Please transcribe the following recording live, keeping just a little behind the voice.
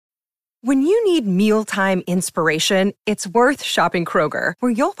When you need mealtime inspiration, it's worth shopping Kroger,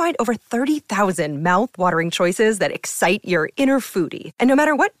 where you'll find over 30,000 mouth-watering choices that excite your inner foodie. And no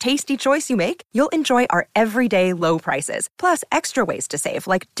matter what tasty choice you make, you'll enjoy our everyday low prices, plus extra ways to save,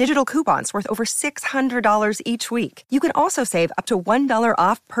 like digital coupons worth over $600 each week. You can also save up to $1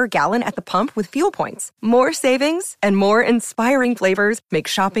 off per gallon at the pump with fuel points. More savings and more inspiring flavors make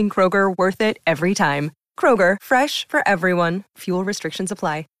shopping Kroger worth it every time. Kroger, fresh for everyone. Fuel restrictions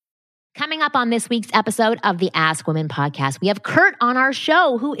apply. Coming up on this week's episode of the Ask Women podcast, we have Kurt on our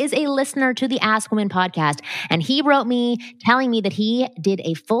show, who is a listener to the Ask Women podcast. And he wrote me telling me that he did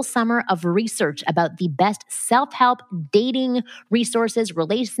a full summer of research about the best self-help dating resources,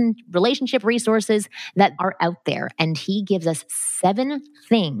 relationship resources that are out there. And he gives us 7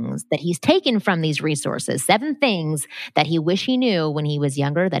 things that he's taken from these resources, 7 things that he wish he knew when he was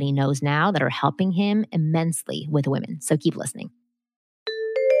younger, that he knows now, that are helping him immensely with women. So keep listening.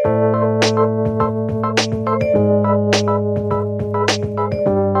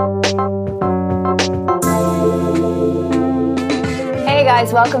 Hey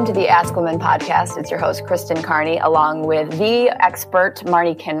guys, welcome to the Ask Women podcast. It's your host, Kristen Carney, along with the expert,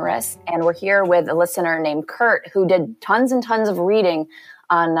 Marnie Kinrys. And we're here with a listener named Kurt, who did tons and tons of reading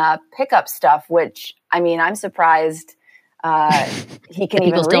on pickup stuff, which, I mean, I'm surprised he can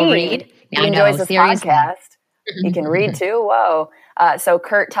even read. He enjoys this podcast. He can read too. Whoa. So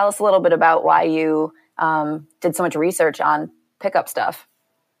Kurt, tell us a little bit about why you did so much research on pickup stuff.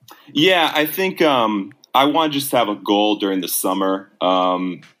 Yeah, I think I want to just have a goal during the summer.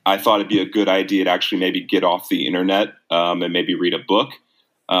 I thought it'd be a good idea to actually maybe get off the internet and maybe read a book,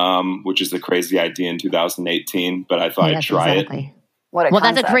 which is a crazy idea in 2018, but I thought I'd try it. What a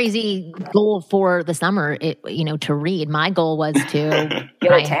concept. That's a crazy goal for the summer, to read. My goal was to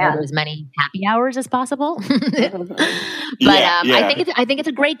try and go to as many happy hours as possible. I think it's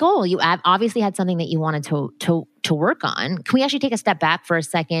a great goal. You obviously had something that you wanted to work on. Can we actually take a step back for a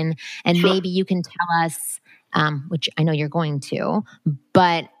second, and maybe you can tell us, which I know you're going to,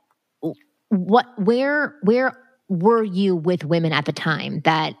 but where were you with women at the time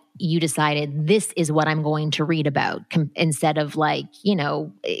that you decided this is what I'm going to read about, instead of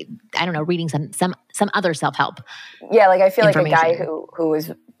reading some other self-help? Yeah, like I feel like a guy who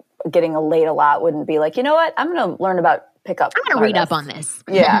was getting laid a lot wouldn't be like, you know what, I'm going to learn about pickup. I'm going to read up on this.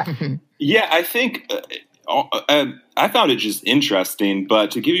 Yeah. Yeah, I think I found it just interesting,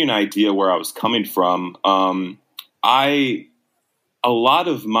 but to give you an idea where I was coming from, a lot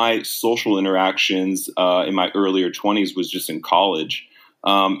of my social interactions in my earlier 20s was just in college.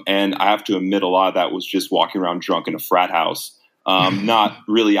 And I have to admit, a lot of that was just walking around drunk in a frat house. Not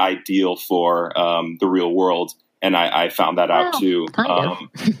really ideal for the real world. And I found that out too.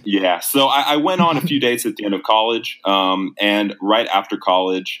 Yeah. So I went on a few dates at the end of college. And right after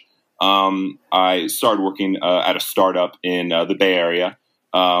college, I started working at a startup in the Bay Area,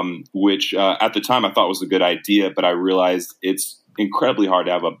 which at the time I thought was a good idea. But I realized it's incredibly hard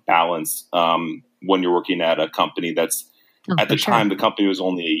to have a balance when you're working at a company that's at the time, the company was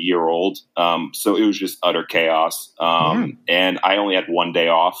only a year old. So it was just utter chaos. And I only had one day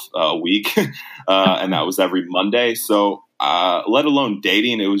off a week, and that was every Monday. So let alone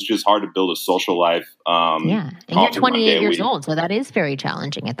dating, it was just hard to build a social life. And you're 28 years old, so that is very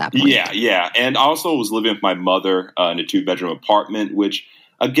challenging at that point. Yeah. And I also was living with my mother in a 2-bedroom apartment, which,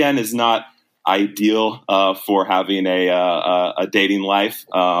 again, is not ideal for having a dating life.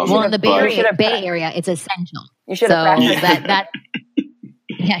 Well, in the Bay Area, it's essential. You should have practiced that.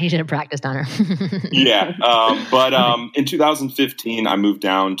 Yeah, you should have practiced on her. But in 2015, I moved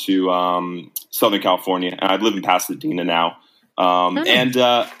down to Southern California, and I live in Pasadena now. I'll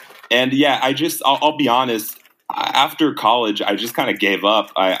be honest. After college, I just kind of gave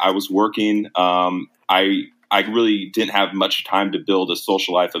up. I was working. I really didn't have much time to build a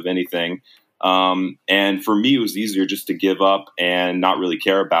social life of anything. And for me, it was easier just to give up and not really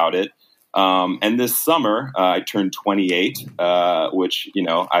care about it. And this summer, I turned 28, which,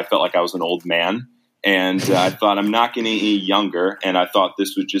 I felt like I was an old man. And I thought, I'm not getting any younger. And I thought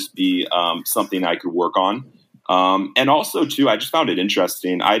this would just be something I could work on. And also, too, I just found it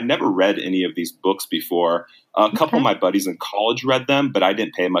interesting. I'd never read any of these books before. A couple of my buddies in college read them, but I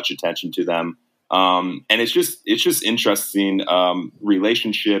didn't pay much attention to them. And it's just interesting,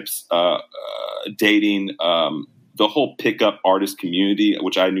 relationships, dating, the whole pickup artist community,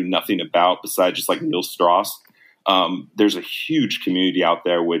 which I knew nothing about besides just like Neil Strauss. There's a huge community out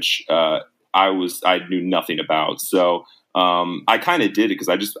there, which I knew nothing about. So I kind of did it because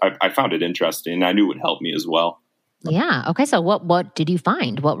I found it interesting, and I knew it would help me as well. Yeah. Okay. So what did you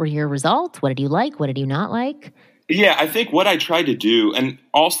find? What were your results? What did you like? What did you not like? Yeah, I think what I try to do, and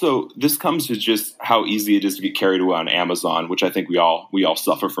also this comes to just how easy it is to get carried away on Amazon, which I think we all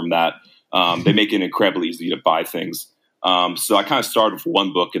suffer from that. They make it incredibly easy to buy things. So I kind of started with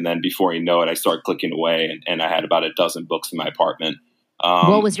one book, and then before you know it, I started clicking away, and I had about a dozen books in my apartment.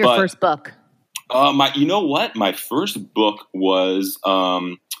 What was your first book? You know what? My first book was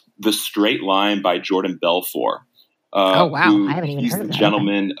The Straight Line by Jordan Belfort. Oh, wow. I haven't even heard of that. He's the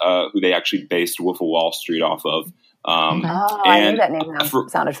gentleman who they actually based Wolf of Wall Street off of. I knew that name now.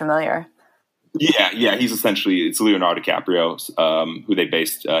 Sounded familiar. Yeah. He's essentially, it's Leonardo DiCaprio, who they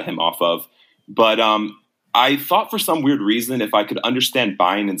based him off of. But I thought for some weird reason, if I could understand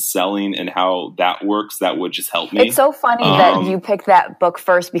buying and selling and how that works, that would just help me. It's so funny that you picked that book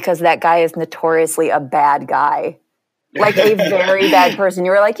first, because that guy is notoriously a bad guy. Like a very bad person.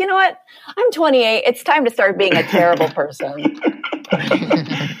 You were like, you know what? I'm 28. It's time to start being a terrible person.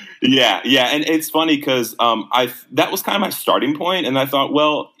 Yeah. And it's funny because that was kind of my starting point. And I thought,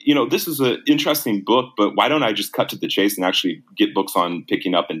 well, this is an interesting book, but why don't I just cut to the chase and actually get books on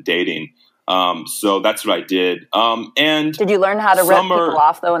picking up and dating? So that's what I did. And did you learn how to rip people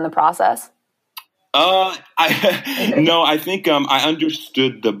off, though, in the process? I think I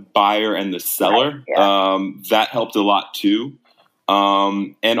understood the buyer and the seller. Right, yeah. That helped a lot too.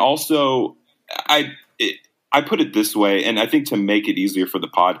 And also I put it this way, and I think to make it easier for the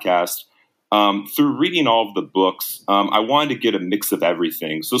podcast, through reading all of the books, I wanted to get a mix of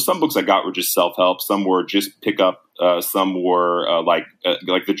everything. So some books I got were just self-help. Some were just pick up. Some were like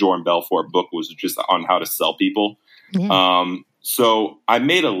the Jordan Belfort book was just on how to sell people. Yeah. So I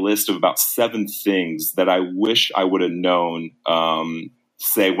made a list of about 7 things that I wish I would have known,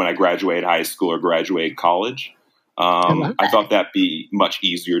 say when I graduated high school or graduated college. I thought that'd be much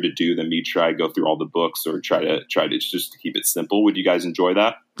easier to do than me try to go through all the books or try to just keep it simple. Would you guys enjoy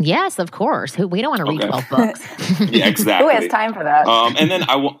that? Yes, of course. We don't want to read 12 books. Yeah, exactly. Who has time for that? And then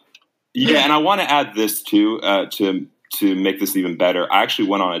and I want to add this too, to make this even better. I actually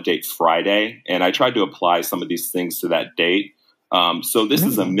went on a date Friday, and I tried to apply some of these things to that date. So this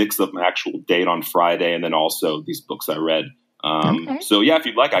is a mix of my actual date on Friday and then also these books I read. So yeah, if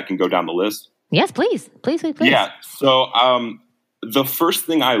you'd like, I can go down the list. Yes, please. Please. Yeah. So the first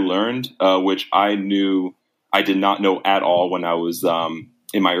thing I learned, which I did not know at all when I was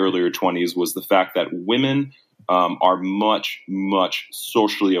in my earlier 20s, was the fact that women are much, much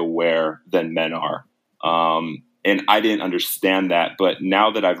socially aware than men are. And I didn't understand that. But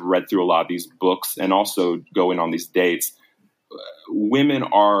now that I've read through a lot of these books and also going on these dates, women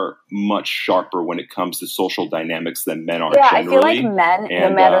are much sharper when it comes to social dynamics than men are. Yeah, generally. I feel like men,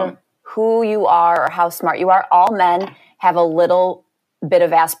 no matter who you are or how smart you are, all men have a little bit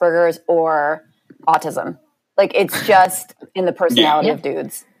of Asperger's or autism. Like it's just in the personality of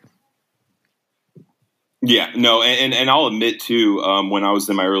dudes. Yeah, no, and I'll admit too, when I was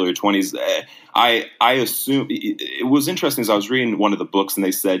in my earlier 20s, I assume it was interesting as I was reading one of the books, and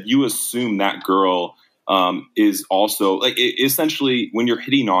they said you assume that girl is also like essentially when you're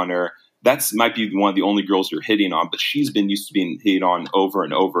hitting on her, that's might be one of the only girls you're hitting on, but she's been used to being hit on over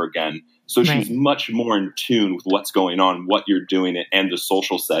and over again. So she's much more in tune with what's going on, what you're doing, and the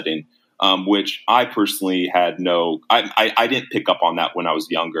social setting, which I personally had I didn't pick up on that when I was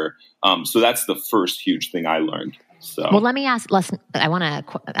younger. So that's the first huge thing I learned. So. Well, let me ask, I want to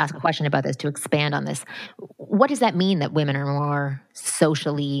ask a question about this to expand on this. What does that mean that women are more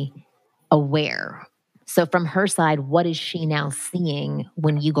socially aware? So from her side, what is she now seeing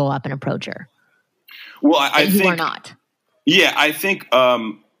when you go up and approach her? Well, I think you are not. Yeah, I think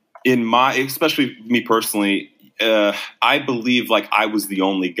especially me personally, I believe like I was the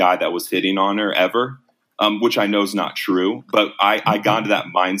only guy that was hitting on her ever, which I know is not true. But I got into that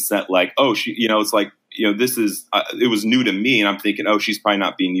mindset like, oh, she, it's like, this is, it was new to me. And I'm thinking, oh, she's probably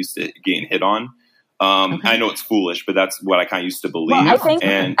not being used to getting hit on. I know it's foolish, but that's what I kind of used to believe. Well, I think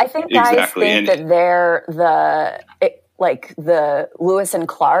guys think that they're the Lewis and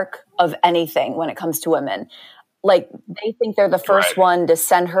Clark of anything when it comes to women. Like they think they're the first one to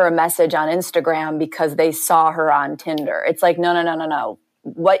send her a message on Instagram because they saw her on Tinder. It's like, no.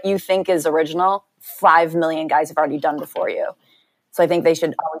 What you think is original, 5 million guys have already done before you. So I think they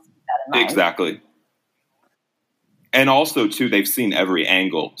should always keep that in mind. Exactly. And also, too, they've seen every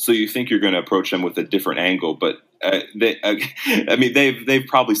angle. So you think you're going to approach them with a different angle, but they've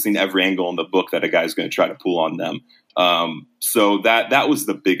probably seen every angle in the book that a guy's going to try to pull on them. So that was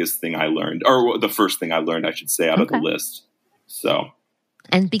the biggest thing I learned, or the first thing I learned, I should say, out of the list. So,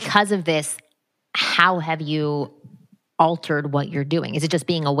 and because of this, how have you altered what you're doing? Is it just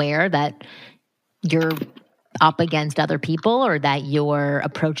being aware that you're up against other people, or that you're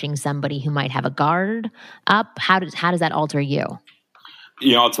approaching somebody who might have a guard up? How does that alter you?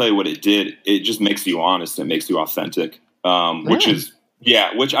 I'll tell you what it did. It just makes you honest. It makes you authentic, Really?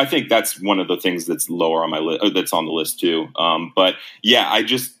 which I think that's one of the things that's lower on my list, that's on the list too. But yeah, you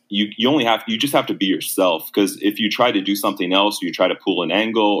just have to be yourself, because if you try to do something else, you try to pull an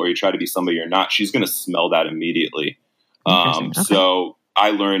angle, or you try to be somebody you're not, she's going to smell that immediately. Okay. So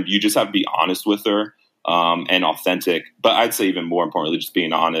I learned you just have to be honest with her, and authentic. But I'd say even more importantly, just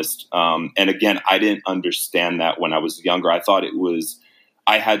being honest. And again, I didn't understand that when I was younger. I thought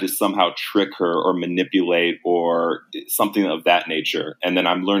I had to somehow trick her or manipulate or something of that nature. And then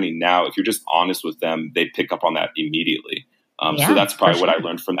I'm learning now, if you're just honest with them, they pick up on that immediately. So that's probably what I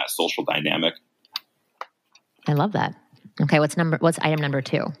learned from that social dynamic. I love that. Okay. What's item number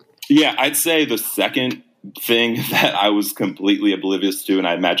 2? Yeah, I'd say the second thing that I was completely oblivious to, and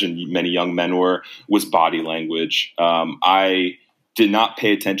I imagine many young men were, was body language. I did not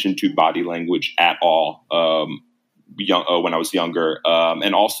pay attention to body language at all. When I was younger,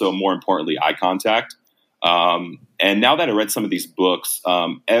 and also more importantly, eye contact. And now that I read some of these books,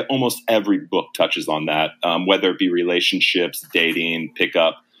 almost every book touches on that, whether it be relationships, dating,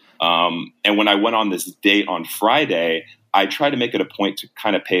 pickup. And when I went on this date on Friday, I tried to make it a point to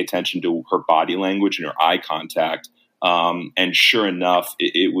kind of pay attention to her body language and her eye contact. And sure enough,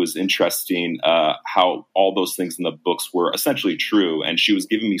 it was interesting how all those things in the books were essentially true. And she was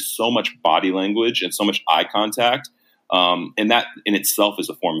giving me so much body language and so much eye contact. And that in itself is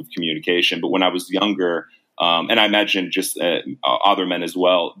a form of communication. But when I was younger, and I imagine just other men as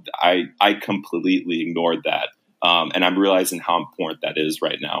well, I completely ignored that. And I'm realizing how important that is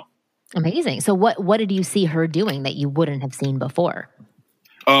right now. Amazing. So what did you see her doing that you wouldn't have seen before?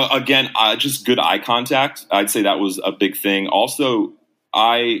 Again, just good eye contact. I'd say that was a big thing. Also,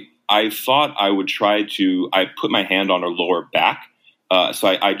 I thought I would I put my hand on her lower back. So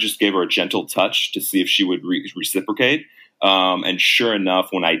I just gave her a gentle touch to see if she would reciprocate. And sure enough,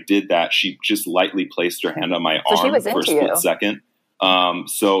 when I did that, she just lightly placed her hand on my arm for a split second. But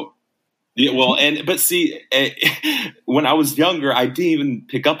see, when I was younger, I didn't even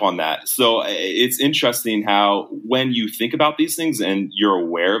pick up on that. So it's interesting how when you think about these things and you're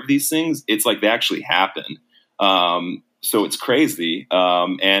aware of these things, it's like they actually happen. So it's crazy.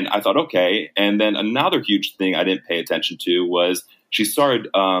 And I thought, okay. And then another huge thing I didn't pay attention to was she started,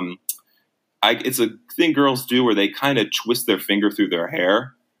 it's a thing girls do where they kind of twist their finger through their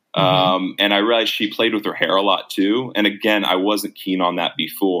hair. And I realized she played with her hair a lot too. And again, I wasn't keen on that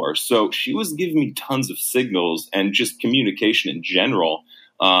before. So she was giving me tons of signals and just communication in general.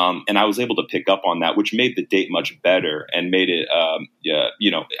 And I was able to pick up on that, which made the date much better and made it,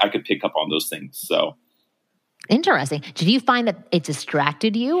 I could pick up on those things. So. Interesting. Did you find that it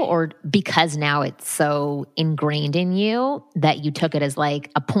distracted you, or because now it's so ingrained in you that you took it as like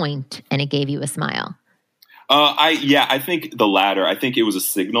a point and it gave you a smile? I think the latter. I think it was a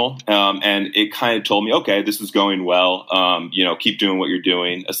signal, and it kind of told me, okay, this is going well. Keep doing what you're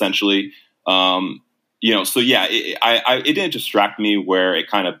doing, essentially. So yeah, it didn't distract me where it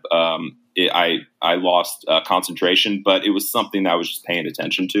kind of, I lost concentration, but it was something that I was just paying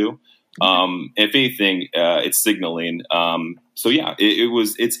attention to. If anything, it's signaling. So yeah,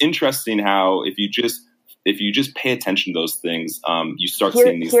 it's interesting how if you just pay attention to those things, you start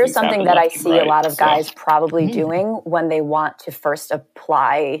seeing these things. Here's something that I see a lot of guys probably doing when they want to first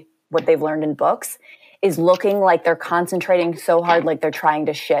apply what they've learned in books is looking like they're concentrating so hard, like they're trying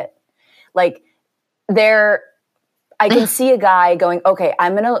to shit. Like I can see a guy going, okay,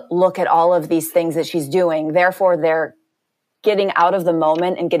 I'm going to look at all of these things that she's doing. Therefore, they're getting out of the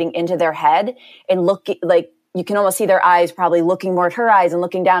moment and getting into their head and look like you can almost see their eyes probably looking more at her eyes and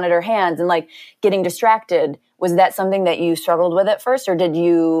looking down at her hands and like getting distracted. Was that something that you struggled with at first, or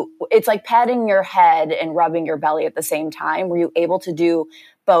it's like patting your head and rubbing your belly at the same time. Were you able to do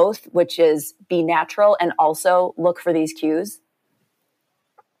both, which is be natural and also look for these cues?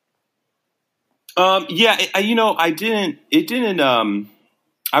 I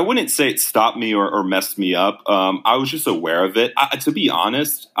wouldn't say it stopped me or messed me up. I was just aware of it. To be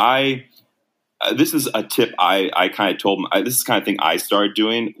honest, this is a tip I kind of told this is the kind of thing I started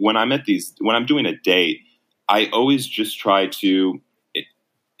doing when I'm doing a date. I always just try to,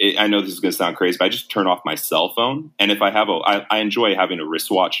 I know this is going to sound crazy, but I just turn off my cell phone. And if I enjoy having a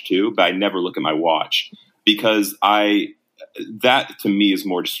wristwatch too, but I never look at my watch because that to me is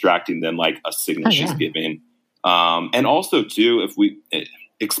more distracting than like a signal she's giving. And also too,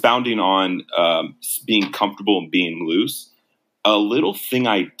 expounding on being comfortable and being loose, a little thing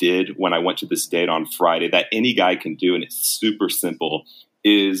I did when I went to this date on Friday that any guy can do, and it's super simple,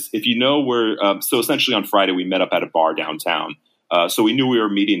 is if you know where, so essentially on Friday, we met up at a bar downtown. So we knew we were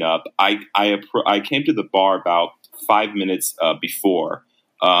meeting up. I came to the bar about 5 minutes before,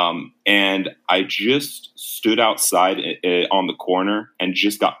 and I just stood outside on the corner and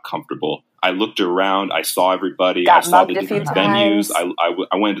just got comfortable. I looked around. I saw everybody. I saw the different venues.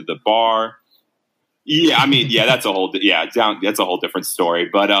 I went to the bar. Yeah, I mean, yeah, that's a whole different story.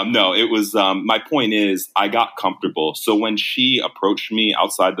 But no, it was. My point is, I got comfortable. So when she approached me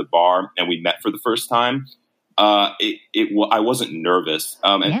outside the bar and we met for the first time, I wasn't nervous.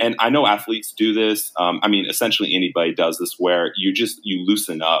 And I know athletes do this. I mean, essentially anybody does this, where you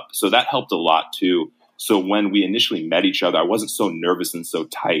loosen up. So that helped a lot too. So when we initially met each other, I wasn't so nervous and so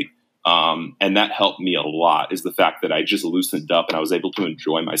tight. And that helped me a lot, is the fact that I just loosened up and I was able to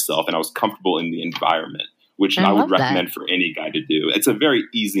enjoy myself and I was comfortable in the environment, which I would recommend for any guy to do. It's a very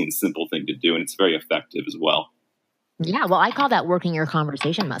easy and simple thing to do, and it's very effective as well. Yeah, well, I call that working your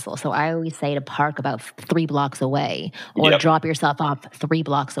conversation muscle. So I always say to park about 3 blocks away, or drop yourself off 3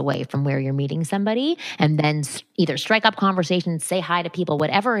 blocks away from where you're meeting somebody, and then either strike up conversations, say hi to people,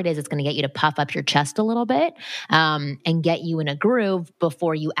 whatever it is, it's going to get you to puff up your chest a little bit, and get you in a groove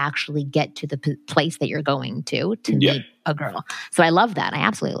before you actually get to the place that you're going to meet a girl. So I love that. I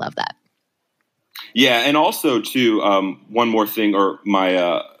absolutely love that. Yeah, and also too, one more thing, or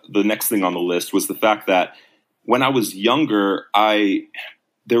the next thing on the list was the fact that when I was younger,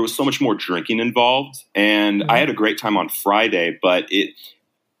 there was so much more drinking involved, and I had a great time on Friday, but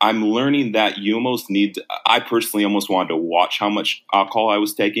I'm learning that you almost I personally almost wanted to watch how much alcohol I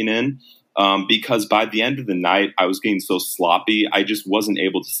was taking in, because by the end of the night, I was getting so sloppy, I just wasn't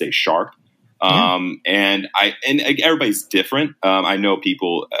able to stay sharp. And everybody's different. I know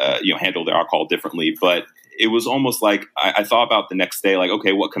people, handle their alcohol differently, but it was almost like I thought about the next day, like,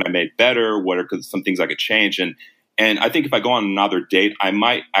 okay, what can I make better? What are some things I could change? And I think if I go on another date, I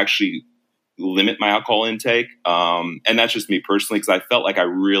might actually limit my alcohol intake. And that's just me personally, because I felt like I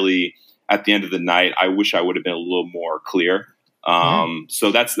really, at the end of the night, I wish I would have been a little more clear.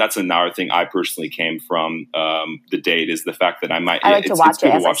 So that's another thing I personally came from the date, is the fact that I like to watch it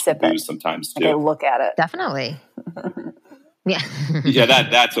as I sip it sometimes too. Okay, look at it. Definitely. Yeah. Yeah,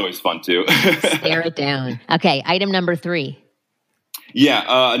 that's always fun too. Stare it down. Okay, item number 3.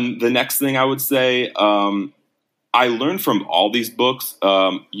 Yeah, the next thing I would say, I learned from all these books,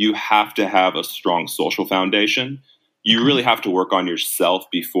 you have to have a strong social foundation. You really have to work on yourself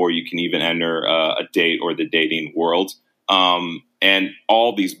before you can even enter a date or the dating world. And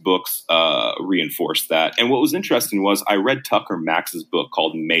all these books reinforce that. And what was interesting was I read Tucker Max's book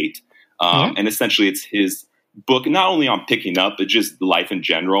called Mate. And essentially it's his book, not only on picking up, but just life in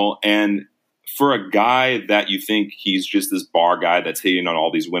general. And for a guy that you think he's just this bar guy that's hitting on all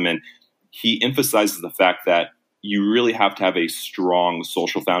these women, he emphasizes the fact that you really have to have a strong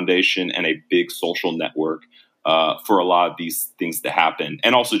social foundation and a big social network for a lot of these things to happen,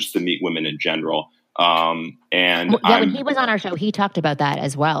 and also just to meet women in general. When he was on our show, he talked about that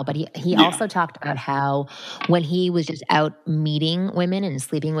as well. But he also talked about how when he was just out meeting women and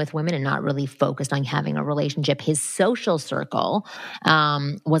sleeping with women and not really focused on having a relationship, his social circle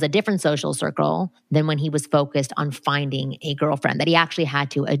was a different social circle than when he was focused on finding a girlfriend, that he actually had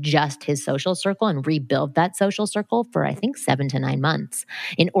to adjust his social circle and rebuild that social circle for, I think, 7 to 9 months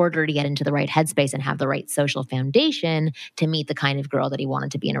in order to get into the right headspace and have the right social foundation to meet the kind of girl that he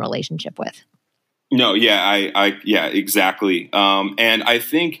wanted to be in a relationship with. No, yeah, exactly. And I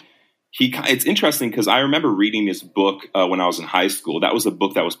think it's interesting because I remember reading this book when I was in high school. That was a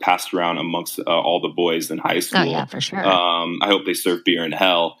book that was passed around amongst all the boys in high school. Oh, yeah, for sure. I hope they serve beer in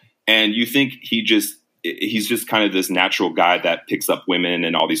hell. And you think he's just kind of this natural guy that picks up women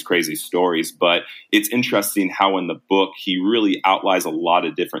and all these crazy stories. But it's interesting how in the book he really outlines a lot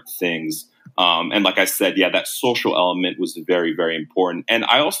of different things. And like I said, that social element was very, very important. And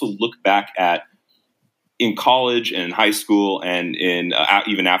I also look back at, in college and in high school and in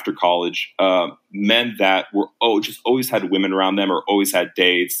even after college, men that were just always had women around them or always had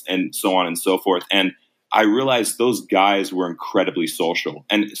dates and so on and so forth. And I realized those guys were incredibly social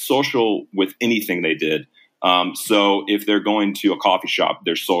and social with anything they did. So if they're going to a coffee shop,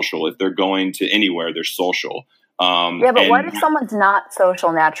 they're social. If they're going to anywhere, they're social. But what if someone's not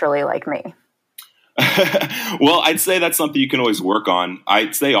social naturally like me? Well, I'd say that's something you can always work on.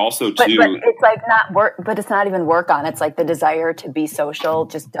 I'd say also too, but it's like not work, but it's not even work on. It's like the desire to be social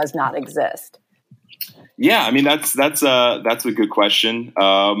just does not exist. Yeah, I mean that's a good question.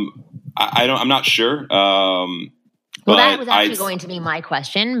 I'm not sure. Well, that was actually going to be my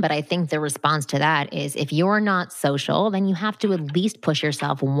question, but I think the response to that is if you're not social, then you have to at least push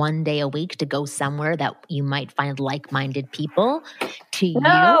yourself one day a week to go somewhere that you might find like-minded people to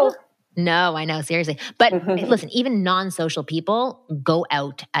No. you. No, I know, seriously. But listen, even non-social people go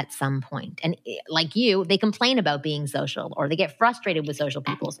out at some point. And like you, they complain about being social or they get frustrated with social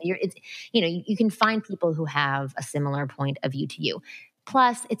people. So you can find people who have a similar point of view to you.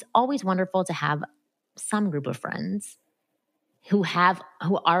 Plus, it's always wonderful to have some group of friends who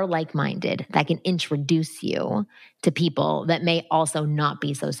are like-minded that can introduce you to people that may also not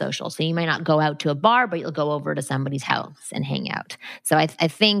be so social. So you might not go out to a bar, but you'll go over to somebody's house and hang out. So I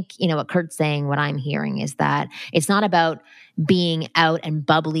think, what Kurt's saying, what I'm hearing is that it's not about being out and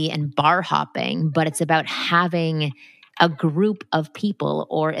bubbly and bar hopping, but it's about having a group of people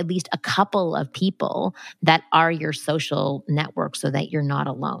or at least a couple of people that are your social network so that you're not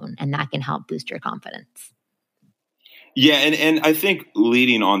alone. And that can help boost your confidence. Yeah, and I think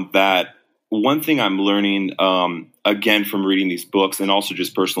leading on that, one thing I'm learning, again, from reading these books and also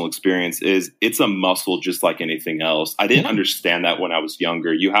just personal experience is it's a muscle just like anything else. I didn't understand that when I was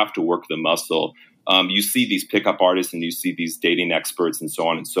younger. You have to work the muscle. You see these pickup artists and you see these dating experts and so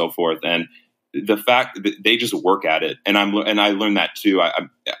on and so forth. And the fact that they just work at it. And I learned that too.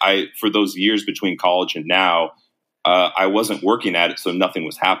 I for those years between college and now, I wasn't working at it, so nothing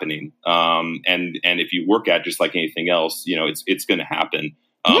was happening. And if you work at it just like anything else, it's going to happen.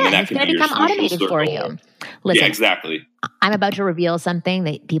 And that can be become automated for you. Listen, yeah, exactly. I'm about to reveal something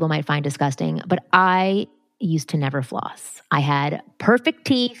that people might find disgusting, but I used to never floss. I had perfect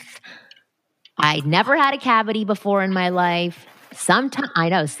teeth. I never had a cavity before in my life. Sometimes I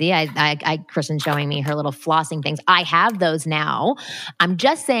know. See, Kristen's showing me her little flossing things. I have those now. I'm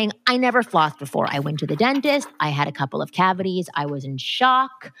just saying I never flossed before. I went to the dentist. I had a couple of cavities. I was in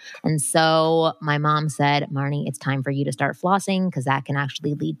shock. And so my mom said, Marnie, it's time for you to start flossing because that can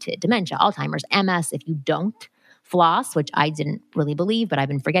actually lead to dementia, Alzheimer's, MS if you don't floss, which I didn't really believe, but I've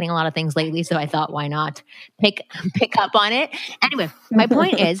been forgetting a lot of things lately. So I thought, why not pick up on it? Anyway, my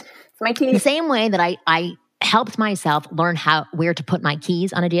point is my teeth. The same way that I helped myself learn where to put my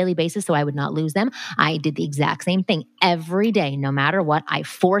keys on a daily basis so I would not lose them. I did the exact same thing every day, no matter what. I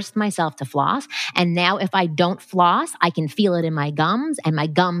forced myself to floss. And now if I don't floss, I can feel it in my gums and my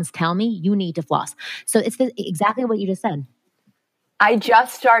gums tell me you need to floss. So it's exactly what you just said. I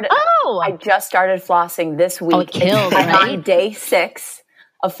just started flossing this week. Oh, it kills, I'm right? on day 6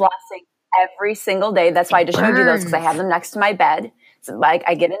 of flossing every single day. That's why I just showed you those because I have them next to my bed. So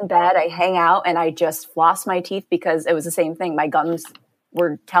I get in bed, I hang out, and I just floss my teeth because it was the same thing. My gums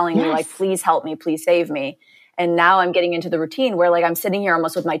were telling me, please help me, please save me. And now I'm getting into the routine where, I'm sitting here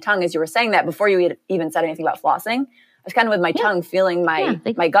almost with my tongue, as you were saying that, before you even said anything about flossing. I was kind of with my tongue feeling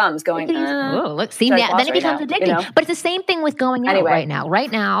my gums going, oh, look, see, then it becomes addicting. But it's the same thing with going out right now.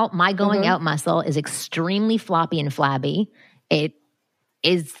 Right now, my going out muscle is extremely floppy and flabby. It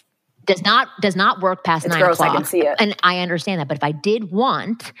does not work past 9 gross, o'clock. I can see it. And I understand that. But if I did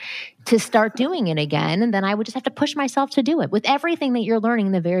want to start doing it again, then I would just have to push myself to do it. With everything that you're learning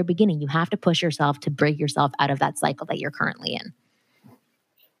in the very beginning, you have to push yourself to break yourself out of that cycle that you're currently in.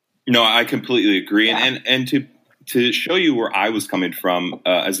 No, I completely agree. Yeah. And to show you where I was coming from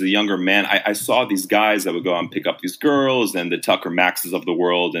as a younger man, I saw these guys that would go out and pick up these girls and the Tucker Maxes of the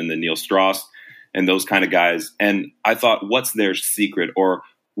world and the Neil Strauss and those kind of guys. And I thought, what's their secret? Or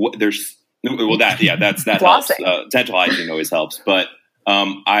that helps. Dental hygiene always helps. But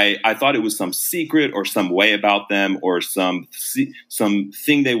I thought it was some secret or some way about them or some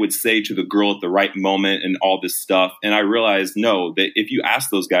thing they would say to the girl at the right moment and all this stuff. And I realized, no, that if you ask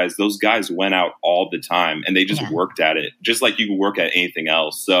those guys went out all the time and they just worked at it, just like you work at anything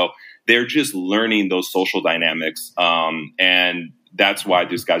else. So they're just learning those social dynamics. And that's why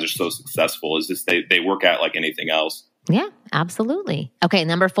these guys are so successful is just they work at like anything else. Yeah, absolutely. Okay,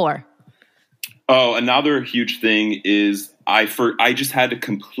 number 4. Oh, another huge thing is I just had to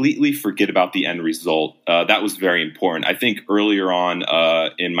completely forget about the end result. That was very important. I think earlier on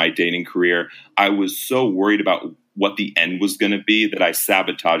in my dating career, I was so worried about what the end was going to be that I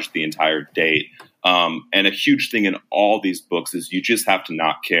sabotaged the entire date. And a huge thing in all these books is you just have to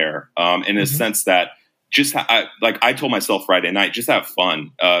not care in a sense that just like I told myself Friday night, just have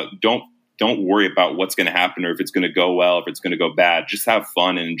fun. Don't worry about what's going to happen or if it's going to go well, if it's going to go bad. Just have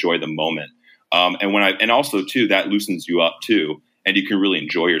fun and enjoy the moment. And also too, that loosens you up too, and you can really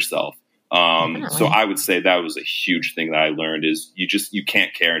enjoy yourself. So I would say that was a huge thing that I learned is you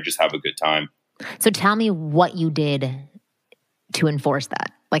can't care and just have a good time. So tell me what you did to enforce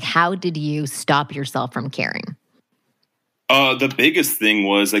that. Like, how did you stop yourself from caring? The biggest thing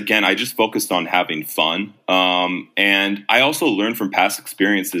was, again, I just focused on having fun. And I also learned from past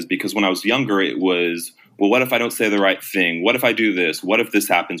experiences because when I was younger, it was, well, what if I don't say the right thing? What if I do this? What if this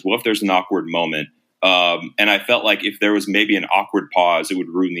happens? What if there's an awkward moment? And I felt like if there was maybe an awkward pause, it would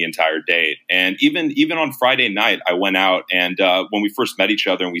ruin the entire date. And even on Friday night, I went out, and when we first met each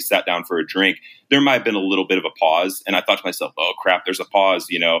other and we sat down for a drink, there might have been a little bit of a pause. And I thought to myself, oh crap, there's a pause,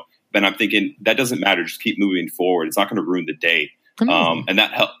 But I'm thinking that doesn't matter. Just keep moving forward. It's not going to ruin the date. And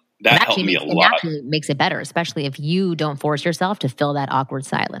that helped. That helped me a lot. It actually makes it better, especially if you don't force yourself to fill that awkward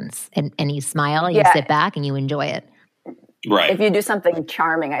silence and you smile, you sit back and you enjoy it. Right. If you do something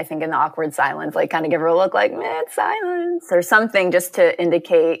charming, I think in the awkward silence, like kind of give her a look like mid silence or something, just to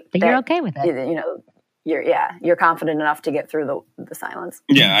indicate that you're okay with it. You're confident enough to get through the silence.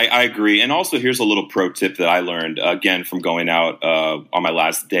 Yeah, I agree. And also, here's a little pro tip that I learned again from going out on my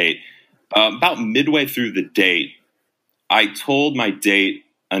last date. About midway through the date, I told my date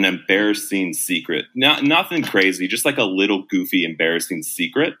an embarrassing secret. Nothing crazy, just like a little goofy, embarrassing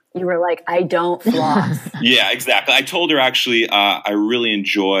secret. You were like, I don't floss. Yeah, exactly. I told her actually, I really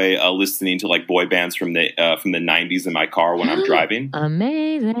enjoy listening to like boy bands from the 90s in my car when I'm driving.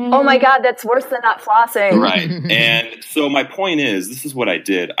 Amazing. Oh my God, that's worse than not flossing. Right. And so my point is, this is what I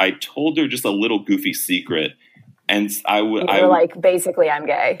did. I told her just a little goofy secret. And I were like, basically, I'm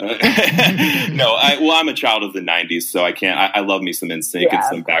gay. No, I'm a child of the 90s, so I can't. I love me some NSYNC and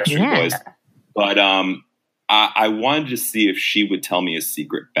some Backstreet Boys. But I wanted to see if she would tell me a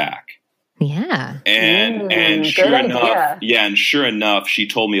secret back. Yeah. And sure enough, she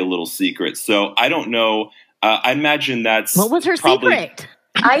told me a little secret. So I don't know. I imagine that's what was her secret?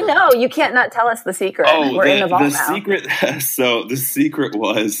 I know you can't not tell us the secret. Oh, we're in the vault now. Secret. So the secret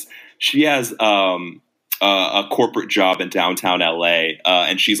was she has a corporate job in downtown LA,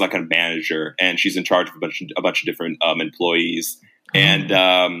 and she's like a manager, and she's in charge of a bunch of different employees. And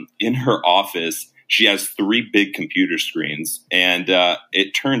in her office, she has 3 big computer screens, and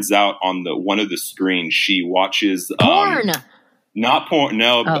it turns out on one of the screens she watches porn. Not porn.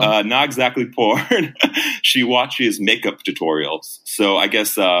 No, not exactly porn. She watches makeup tutorials. So I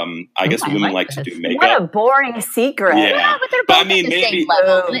guess women like to do makeup. What a boring secret. Yeah, but they're both at the same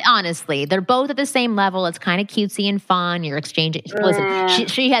level. Honestly, they're both at the same level. It's kind of cutesy and fun. You're exchanging. Listen,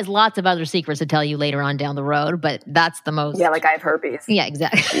 she has lots of other secrets to tell you later on down the road, but that's the most. Yeah, like I have herpes. Yeah,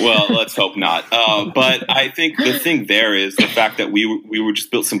 exactly. Well, let's hope not. But I think the thing there is the fact that we were just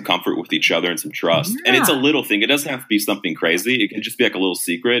built some comfort with each other and some trust. Yeah. And it's a little thing. It doesn't have to be something crazy. It can just be like a little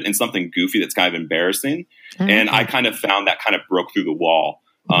secret and something goofy that's kind of embarrassing. Okay. And I kind of found that kind of broke through the wall.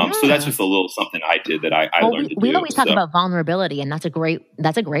 So that's just a little something I did that I learned to do. We always talk about vulnerability, and that's a great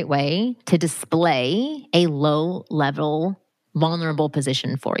way to display a low level vulnerable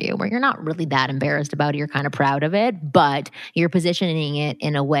position for you where you're not really that embarrassed about it. You're kind of proud of it, but you're positioning it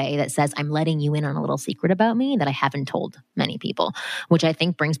in a way that says, I'm letting you in on a little secret about me that I haven't told many people, which I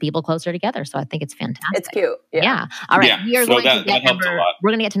think brings people closer together. So I think it's fantastic. It's cute. Yeah. All right. Yeah. We're going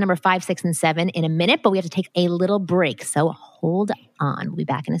to get to number 5, 6, and 7 in a minute, but we have to take a little break. So hold on. We'll be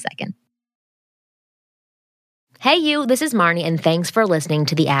back in a second. Hey you, this is Marnie, and thanks for listening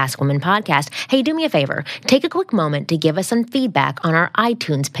to the Ask Women podcast. Hey, do me a favor. Take a quick moment to give us some feedback on our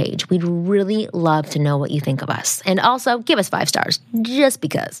iTunes page. We'd really love to know what you think of us. And also, give us 5 stars, just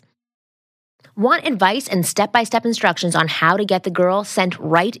because. Want advice and step-by-step instructions on how to get the girl sent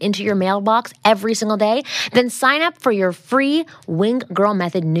right into your mailbox every single day? Then sign up for your free Wing Girl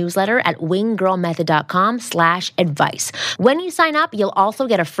Method newsletter at winggirlmethod.com/advice. When you sign up, you'll also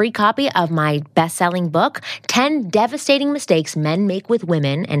get a free copy of my best-selling book, 10 Devastating Mistakes Men Make with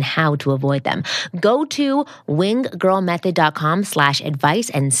Women and How to Avoid Them. Go to winggirlmethod.com/advice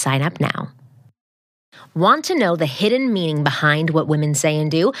and sign up now. Want to know the hidden meaning behind what women say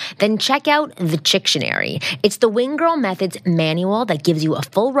and do? Then check out The Chictionary. It's the Wing Girl Method's manual that gives you a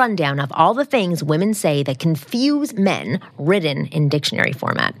full rundown of all the things women say that confuse men, written in dictionary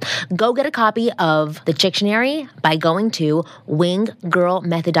format. Go get a copy of The Chictionary by going to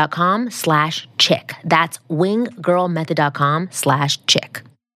winggirlmethod.com/chick. That's winggirlmethod.com/chick.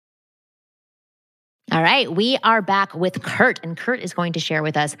 All right, we are back with Kurt, and Kurt is going to share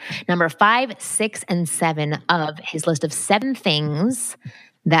with us number 5, 6, and 7 of his list of 7 things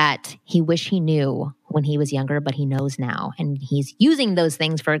that he wished he knew when he was younger, but he knows now, and he's using those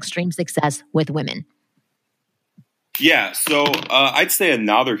things for extreme success with women. Yeah, so I'd say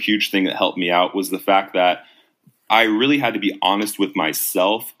another huge thing that helped me out was the fact that I really had to be honest with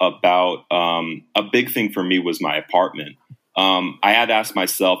myself about a big thing for me was my apartment. I had to ask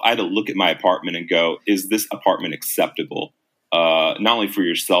myself, I had to look at my apartment and go, is this apartment acceptable? Not only for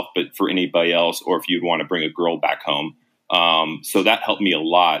yourself, but for anybody else, or if you'd want to bring a girl back home. So that helped me a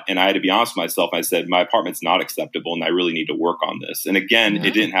lot. And I had to be honest with myself. I said, my apartment's not acceptable and I really need to work on this. And again,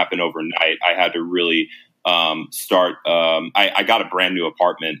 It didn't happen overnight. I had to really I got a brand new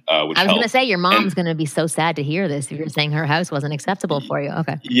apartment, which I was going to helped. say your mom's going to be so sad to hear this if you're saying her house wasn't acceptable for you.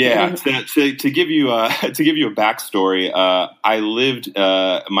 Okay. Yeah. To give you a backstory, I lived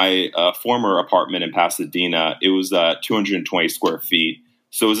my former apartment in Pasadena. It was 220 square feet.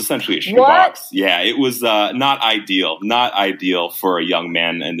 So it was essentially a shoebox. Yeah, it was not ideal for a young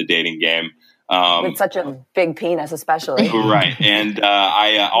man in the dating game. With such a big penis, especially. Right. And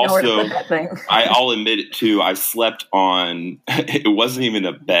I'll admit it too, I slept on, it wasn't even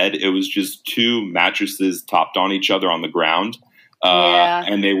a bed. It was just two mattresses topped on each other on the ground.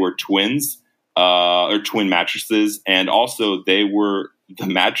 And they were twins, or twin mattresses. And also they were the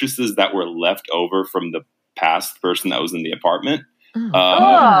mattresses that were left over from the past person that was in the apartment.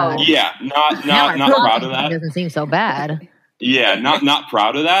 Yeah, not proud of that. It doesn't seem so bad. Yeah, not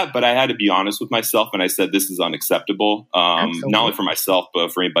proud of that, but I had to be honest with myself, and I said this is unacceptable. Not only for myself,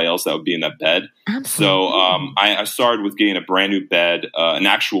 but for anybody else that would be in that bed. Absolutely. So I started with getting a brand new bed, an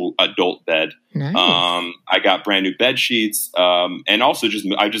actual adult bed. Nice. I got brand new bed sheets, and also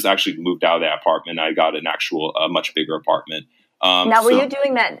I just actually moved out of that apartment. I got an actual much bigger apartment. Now, were you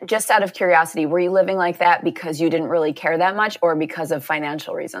doing that just out of curiosity? Were you living like that because you didn't really care that much, or because of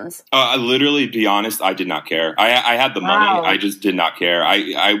financial reasons? Literally, to be honest, I did not care. I had the money. I just did not care.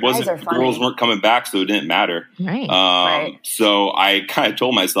 I wasn't. Girls weren't coming back, so it didn't matter. Right. So I kind of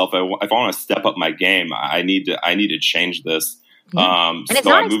told myself, if I want to step up my game, I need to change this. Yeah. And it's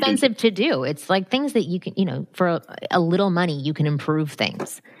not expensive to do. It's like things that you can, for a little money, you can improve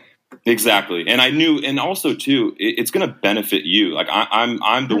things. Exactly. And I knew, and also too, it's going to benefit you. Like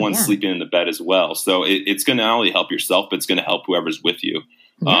I'm the one sleeping in the bed as well. So it's going to not only help yourself, but it's going to help whoever's with you.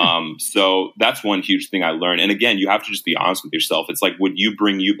 Yeah. So that's one huge thing I learned. And again, you have to just be honest with yourself. It's like, would you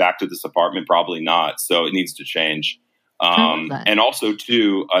bring you back to this apartment? Probably not. So it needs to change. And also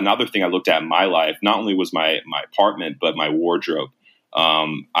too, another thing I looked at in my life, not only was my apartment, but my wardrobe.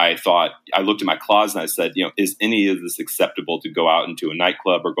 I looked at my closet and I said, is any of this acceptable to go out into a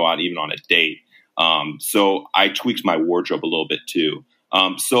nightclub or go out even on a date? So I tweaked my wardrobe a little bit too.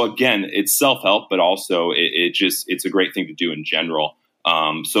 So again, it's self-help, but also it's a great thing to do in general.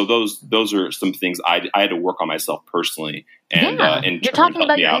 So those are some things I had to work on myself personally. And, you're talking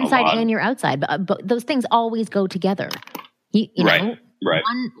about your inside and your outside, but those things always go together. You know? Right.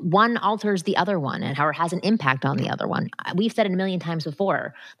 One alters the other one and has an impact on the other one. We've said it a million times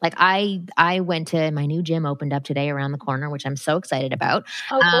before. Like I went to my new gym, opened up today around the corner, which I'm so excited about.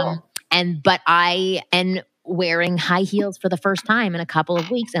 Oh, cool. But I am wearing high heels for the first time in a couple of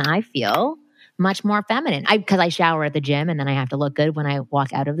weeks, and I feel much more feminine. Because I shower at the gym, and then I have to look good when I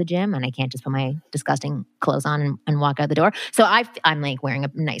walk out of the gym, and I can't just put my disgusting clothes on and walk out the door. So I'm like wearing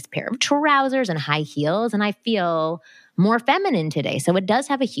a nice pair of trousers and high heels, and I feel more feminine today. So it does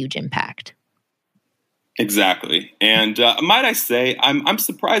have a huge impact. Exactly. And might I say, I'm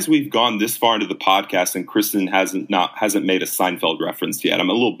surprised we've gone this far into the podcast and Kristen hasn't made a Seinfeld reference yet. I'm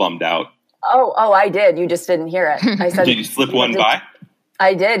a little bummed out. Oh, I did. You just didn't hear it. I said, did you slip one by?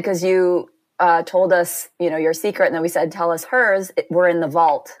 I did, because you told us, your secret, and then we said, tell us hers. We're in the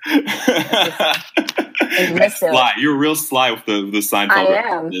vault. Sly. You're real sly with the Seinfeld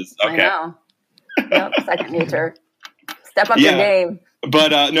references. Okay. I know. Yep, second nature. Step up your game.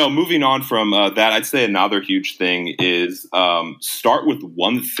 But no, moving on from that, I'd say another huge thing is start with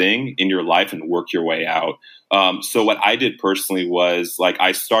one thing in your life and work your way out. So what I did personally was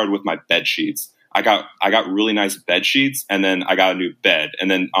I started with my bed sheets. I got really nice bed sheets, and then I got a new bed.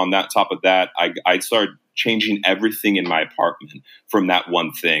 And then on that top of that, I started changing everything in my apartment from that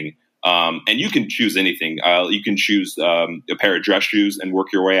one thing. And you can choose anything. You can choose a pair of dress shoes and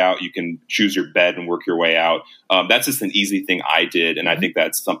work your way out. You can choose your bed and work your way out. That's just an easy thing I did. And I think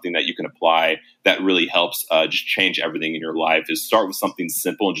that's something that you can apply that really helps just change everything in your life, is start with something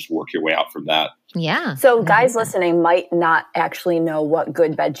simple and just work your way out from that. Yeah. So guys listening might not actually know what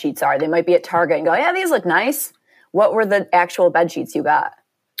good bed sheets are. They might be at Target and go, yeah, these look nice. What were the actual bed sheets you got?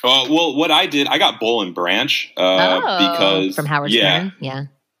 Well, what I did, I got Boll and Branch because from Howard Stern. Yeah.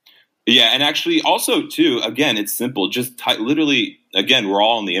 Yeah, and actually also, too, again, it's simple. Just literally, again, we're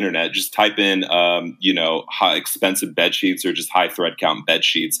all on the internet. Just type in, high expensive bed sheets or just high thread count bed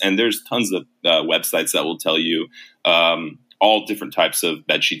sheets. And there's tons of websites that will tell you all different types of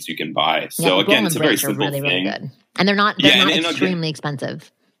bed sheets you can buy. So, again, it's a very simple thing. Really good. And they're not extremely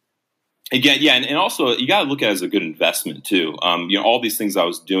expensive. Again, and also you got to look at it as a good investment, too. All these things I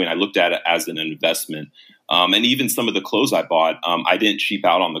was doing, I looked at it as an investment. And even some of the clothes I bought, I didn't cheap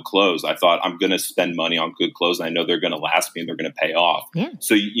out on the clothes. I thought I'm going to spend money on good clothes, and I know they're going to last me and they're going to pay off. Yeah.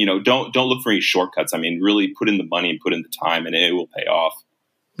 So, don't look for any shortcuts. I mean, really put in the money and put in the time, and it will pay off.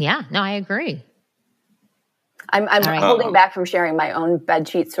 Yeah, no, I agree. I'm holding back from sharing my own bed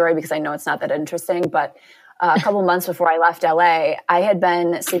sheet story because I know it's not that interesting, but a couple months before I left LA, I had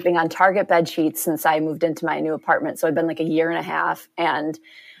been sleeping on Target bed sheets since I moved into my new apartment. So it'd been like a year and a half. And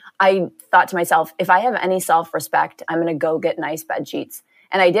I thought to myself, if I have any self-respect, I'm going to go get nice bed sheets.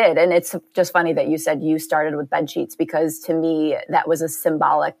 And I did. And it's just funny that you said you started with bed sheets, because to me, that was a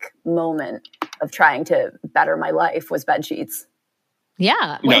symbolic moment of trying to better my life, was bed sheets.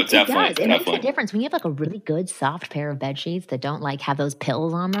 Yeah. No, it definitely. does. It makes a difference when you have like a really good soft pair of bed sheets that don't like have those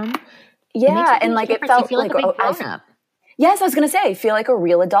pills on them. Yeah. And like it felt like a big grown-up. Yes, I was going to say, I feel like a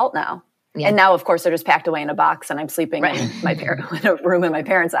real adult now. Yeah. And now, of course, they're just packed away in a box and I'm sleeping in in a room in my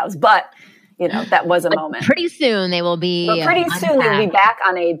parents' house. But, you know, that was a moment. Pretty soon they will be they will be back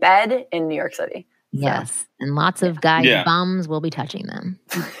on a bed in New York City. Yes. And lots of guys' bums will be touching them.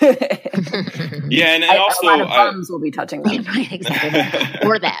 Yeah. And also, a lot of bums will be touching them. Right, exactly.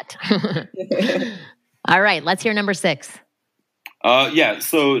 Or that. All right. Let's hear number 6.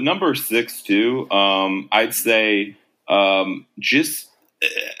 So number 6 too, I'd say I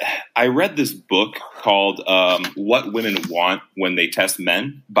read this book called What Women Want When They Test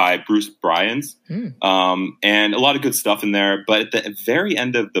Men by Bruce Bryans. And a lot of good stuff in there. But at the very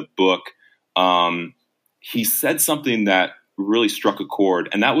end of the book, he said something that really struck a chord,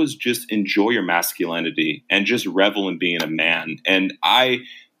 and that was just enjoy your masculinity and just revel in being a man. And I'd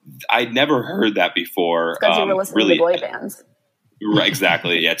never heard that before. Because you were listening to boy bands. Right,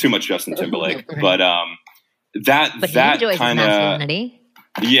 exactly. Yeah, too much Justin Timberlake. But that kind of,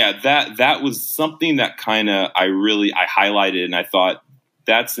 that was something that kind of I highlighted, and I thought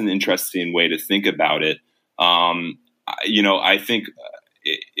that's an interesting way to think about it. I think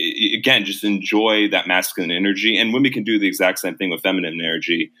again, just enjoy that masculine energy, and women can do the exact same thing with feminine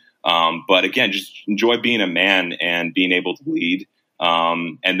energy. But again, just enjoy being a man and being able to lead.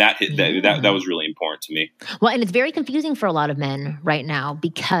 And that was really important to me. Well, and it's very confusing for a lot of men right now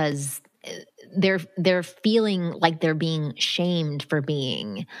because they're feeling like they're being shamed for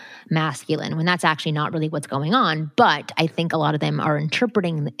being masculine when that's actually not really what's going on. But I think a lot of them are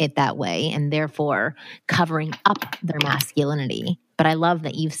interpreting it that way and therefore covering up their masculinity. But I love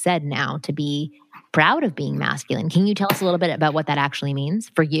that you've said now to be proud of being masculine. Can you tell us a little bit about what that actually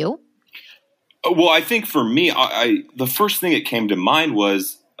means for you? Well, I think for me, the first thing that came to mind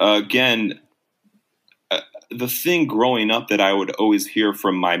was, again, the thing growing up that I would always hear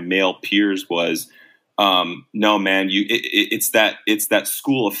from my male peers was, no, man, it's that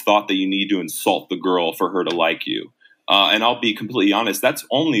school of thought that you need to insult the girl for her to like you. And I'll be completely honest, that's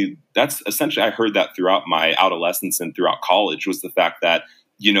essentially, I heard that throughout my adolescence and throughout college, was the fact that,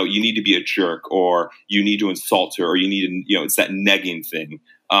 you need to be a jerk, or you need to insult her, or you need to, it's that negging thing.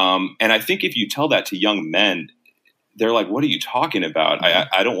 And I think if you tell that to young men, they're like, what are you talking about?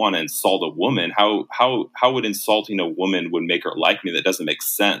 I don't want to insult a woman. How would insulting a woman would make her like me? That doesn't make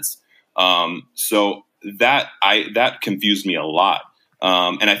sense. So that confused me a lot.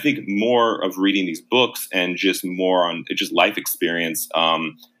 And I think more of reading these books and just more on just life experience,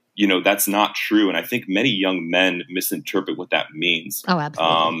 that's not true. And I think many young men misinterpret what that means. Oh,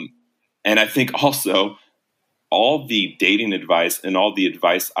 absolutely. And I think also all the dating advice and all the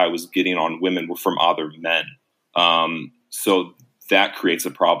advice I was getting on women were from other men. So that creates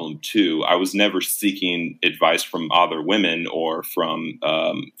a problem too. I was never seeking advice from other women or from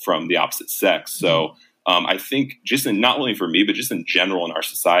the opposite sex. So I think not only for me, but just in general in our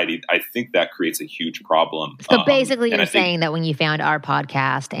society, I think that creates a huge problem. So basically you're saying that when you found our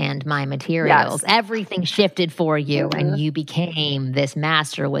podcast and my materials, everything shifted for you and you became this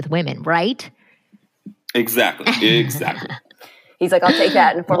master with women, right? Exactly. He's like, I'll take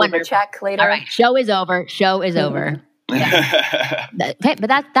that in form of a check later. All right. Show is over. Yeah. Okay, but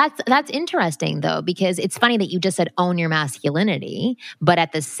that's interesting though, because it's funny that you just said own your masculinity, but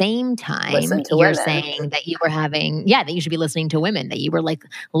at the same time, you're saying that you were that you should be listening to women, that you were like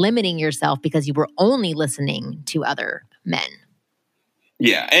limiting yourself because you were only listening to other men.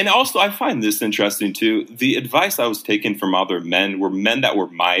 Yeah. And also I find this interesting too. The advice I was taking from other men were men that were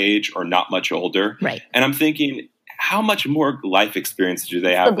my age or not much older. Right. And I'm thinking, how much more life experience do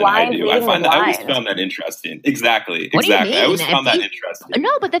they have than I do? I always found that interesting. Exactly. What do you mean? I always found that interesting.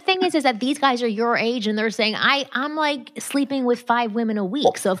 No, but the thing is that these guys are your age and they're saying, I'm like sleeping with 5 women a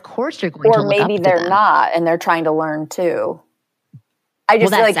week. So of course you're going to look up to them. Or maybe they're not and they're trying to learn too. I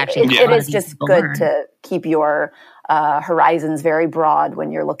just feel like it is just good to keep your horizons very broad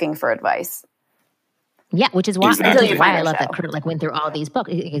when you're looking for advice. Yeah, which is why I love that Kurt went through all these books.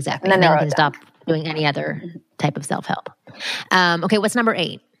 Exactly. And then you can stop doing any other type of self-help. Okay, what's number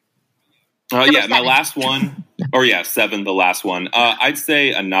 8? My last one, 7, the last one. I'd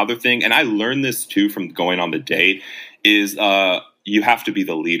say another thing, and I learned this too from going on the date, is you have to be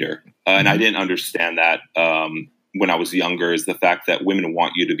the leader. And I didn't understand that when I was younger, is the fact that women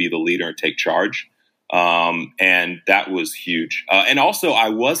want you to be the leader and take charge. And that was huge. And also I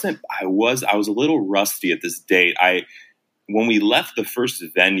was a little rusty at this date. When we left the first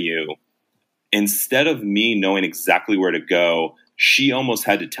venue, instead of me knowing exactly where to go, she almost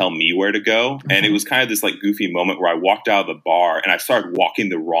had to tell me where to go. And it was kind of this like goofy moment where I walked out of the bar and I started walking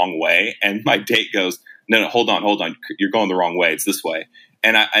the wrong way. And my date goes, no, hold on. You're going the wrong way. It's this way.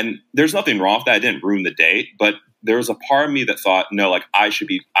 And there's nothing wrong with that. I didn't ruin the date, but there was a part of me that thought, no, like I should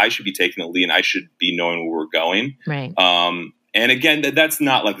be taking the lead and I should be knowing where we're going. Right. And again, that's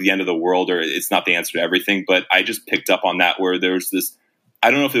not like the end of the world, or it's not the answer to everything, but I just picked up on that where there's this,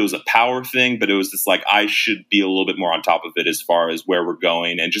 I don't know if it was a power thing, but it was just like, I should be a little bit more on top of it as far as where we're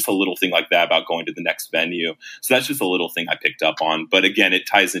going, and just a little thing like that about going to the next venue. So that's just a little thing I picked up on. But again, it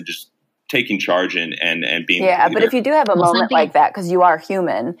ties in just taking charge and being. Yeah. But if you do have a moment like that, because you are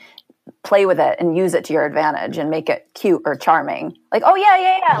human, play with it and use it to your advantage and make it cute or charming. Like, oh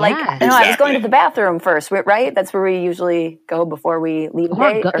yeah. Like, exactly. I was going to the bathroom first, right? That's where we usually go before we leave a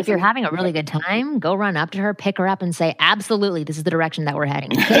date. If you're having a really good time, go run up to her, pick her up and say, absolutely, this is the direction that we're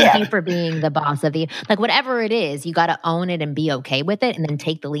heading. Thank you for being the boss of like whatever it is, you got to own it and be okay with it and then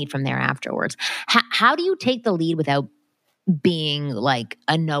take the lead from there afterwards. How do you take the lead without being like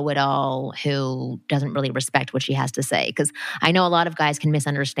a know-it-all who doesn't really respect what she has to say? Because I know a lot of guys can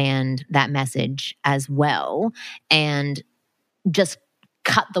misunderstand that message as well and just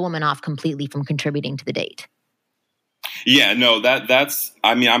cut the woman off completely from contributing to the date. Yeah, no, that's,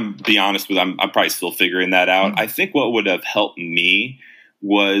 I mean, I'm be honest with you, I'm probably still figuring that out. I think what would have helped me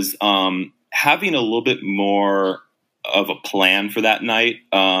was having a little bit more of a plan for that night.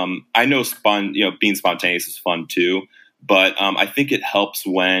 I know being spontaneous is fun too. But I think it helps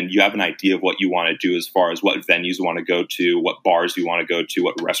when you have an idea of what you want to do as far as what venues you want to go to, what bars you want to go to,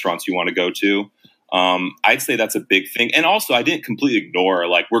 what restaurants you want to go to. I'd say that's a big thing. And also, I didn't completely ignore,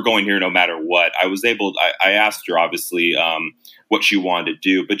 like, we're going here no matter what. I asked her, obviously, what she wanted to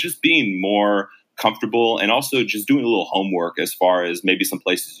do, but just being more comfortable and also just doing a little homework as far as maybe some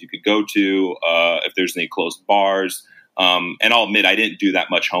places you could go to, if there's any close bars. And I'll admit, I didn't do that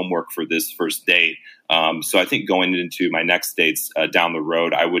much homework for this first date. So I think going into my next dates down the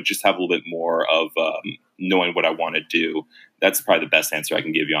road, I would just have a little bit more of knowing what I want to do. That's probably the best answer I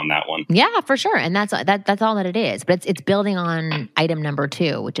can give you on that one. Yeah, for sure. And that's all that it is. But it's building on item number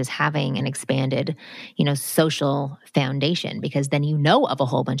 2, which is having an expanded, social foundation, because then you know of a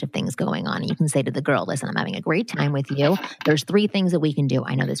whole bunch of things going on. And you can say to the girl, listen, I'm having a great time with you. There's 3 things that we can do.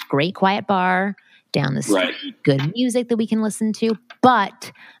 I know this great quiet bar down the street, good music that we can listen to.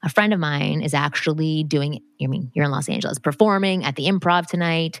 But a friend of mine is actually doing, you're in Los Angeles, performing at the Improv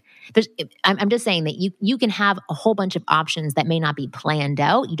tonight. I'm just saying that you can have a whole bunch of options that may not be planned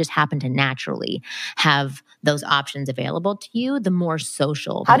out. You just happen to naturally have those options available to you, the more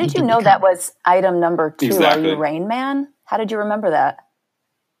social. How did you know that was item number 2? Exactly. Are you Rain Man? How did you remember that?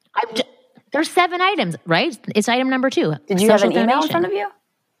 There's 7 items, right? It's item number 2. Did you have an email in front of you?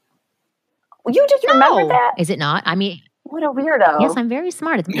 You just remembered that? Is it not? I mean, what a weirdo. Yes, I'm very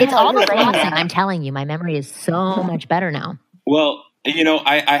smart. It's all the flossing. I'm telling you, my memory is so much better now. Well,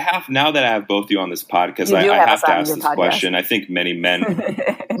 I have, now that I have both of you on this podcast, I have to ask this question. I think many men,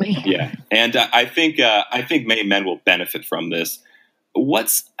 yeah. And I think many men will benefit from this.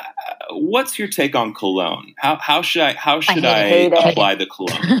 What's your take on cologne? How should I apply the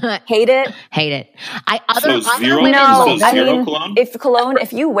cologne? Hate it. Zero cologne?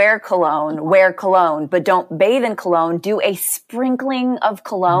 If you wear cologne, but don't bathe in cologne. Do a sprinkling of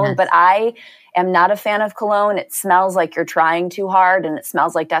cologne. Yes. But I am not a fan of cologne. It smells like you're trying too hard, and it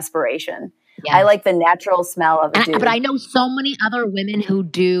smells like desperation. Yes. I like the natural smell of it. But I know so many other women who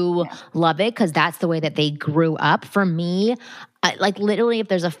do love it because that's the way that they grew up. For me, like literally, if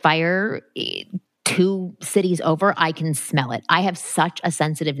there's a fire 2 cities over, I can smell it. I have such a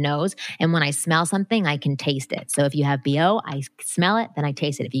sensitive nose, and when I smell something, I can taste it. So if you have BO, I smell it, then I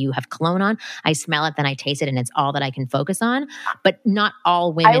taste it. If you have cologne on, I smell it, then I taste it, and it's all that I can focus on. But not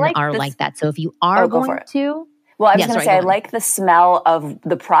all women are like that. So if you are going to... Well, I was going to say, I like the smell of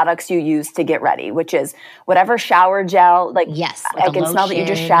the products you use to get ready, which is whatever shower gel, like I can smell that you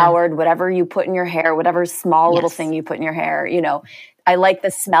just showered, whatever you put in your hair, whatever small little thing you put in your hair, I like the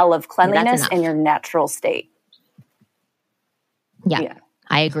smell of cleanliness in your natural state. Yeah.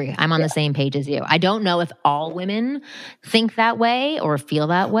 I agree. I'm on the same page as you. I don't know if all women think that way or feel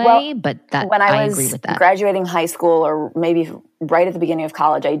that way, but when I agree with that. Graduating high school, or maybe right at the beginning of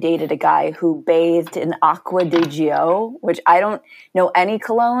college, I dated a guy who bathed in Acqua di Gio, which I don't know any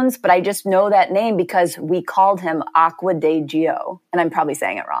colognes, but I just know that name because we called him Acqua di Gio. And I'm probably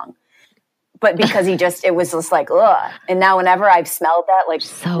saying it wrong. But because it was just like, ugh. And now whenever I've smelled that, like,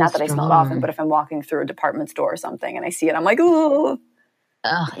 So not that I smell it often, but if I'm walking through a department store or something and I see it, I'm like, ooh.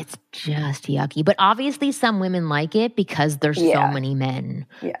 Oh, it's just yucky. But obviously some women like it because there's so many men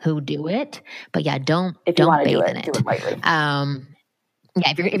who do it. But don't bathe in it. Do it lightly.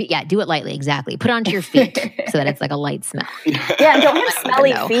 Do it lightly. Exactly. Put it onto your feet so that it's like a light smell. Yeah, and don't have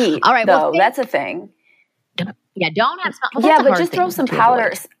smelly feet. All right, though. That's a thing. Don't have smell. Well, but just throw some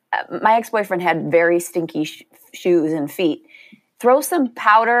powder. My ex-boyfriend had very stinky shoes and feet. Throw some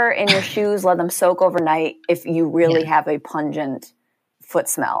powder in your shoes. Let them soak overnight if you really have a pungent foot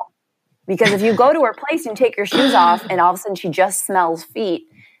smell. Because if you go to her place and take your shoes off and all of a sudden she just smells feet,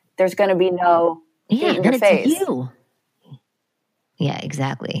 there's going to be no feet in your face. It's you. Yeah,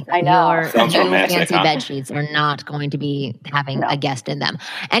 exactly. I know. Your fancy bed sheets are not going to be having a guest in them.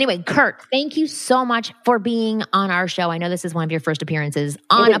 Anyway, Kurt, thank you so much for being on our show. I know this is one of your first appearances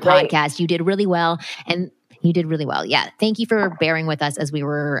on a podcast. You did really well. Yeah. Thank you for bearing with us as we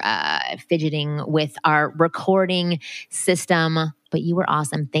were fidgeting with our recording system. But you were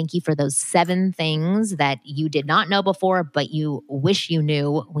awesome. Thank you for those 7 things that you did not know before, but you wish you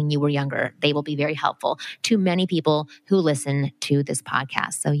knew when you were younger. They will be very helpful to many people who listen to this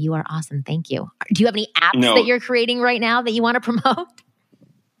podcast. So you are awesome. Thank you. Do you have any apps that you're creating right now that you want to promote?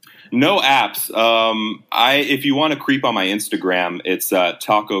 No apps. If you want to creep on my Instagram, it's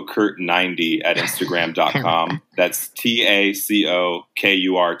TacoKurt90 at Instagram.com. That's TACOKURT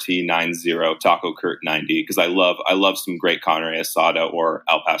 90, TacoKurt90, because I love some great carne asada or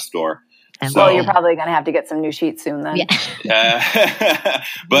al pastor. Well, you're probably going to have to get some new sheets soon then. Yeah.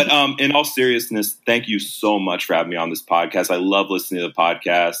 But in all seriousness, thank you so much for having me on this podcast. I love listening to the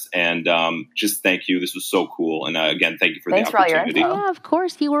podcast, and just thank you. This was so cool. And again, thank you for the opportunity. Yeah, of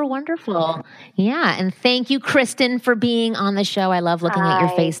course. You were wonderful. Yeah. And thank you, Kristen, for being on the show. I love looking at your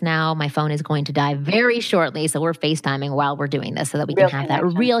face now. My phone is going to die very shortly, so we're FaceTiming while we're doing this so that we can have that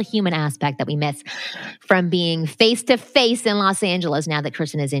real human aspect that we miss from being face-to-face in Los Angeles now that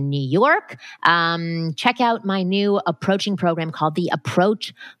Kristen is in New York. Check out my new approaching program called the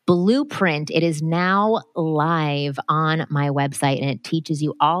Approach Blueprint. It is now live on my website, and it teaches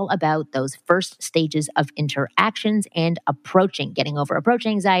you all about those first stages of interactions and approaching, getting over approach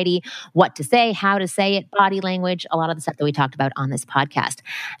anxiety, what to say, how to say it, body language, a lot of the stuff that we talked about on this podcast.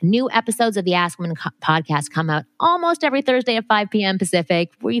 New episodes of the Ask Women podcast come out almost every Thursday at 5 p.m.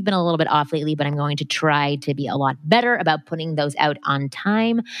 Pacific. We've been a little bit off lately, but I'm going to try to be a lot better about putting those out on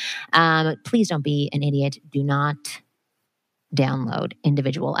time. Please don't be an idiot. Do not download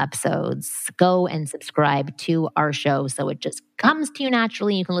individual episodes. Go and subscribe to our show so it just comes to you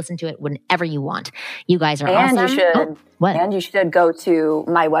naturally. You can listen to it whenever you want. You guys are awesome. And you should go to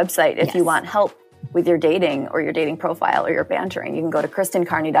my website if you want help with your dating or your dating profile or your bantering. You can go to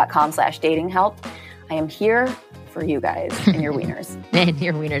KristenCarney.com/dating help. I am here for you guys and your wieners. And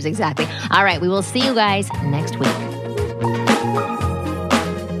your wieners, exactly. All right, we will see you guys next week.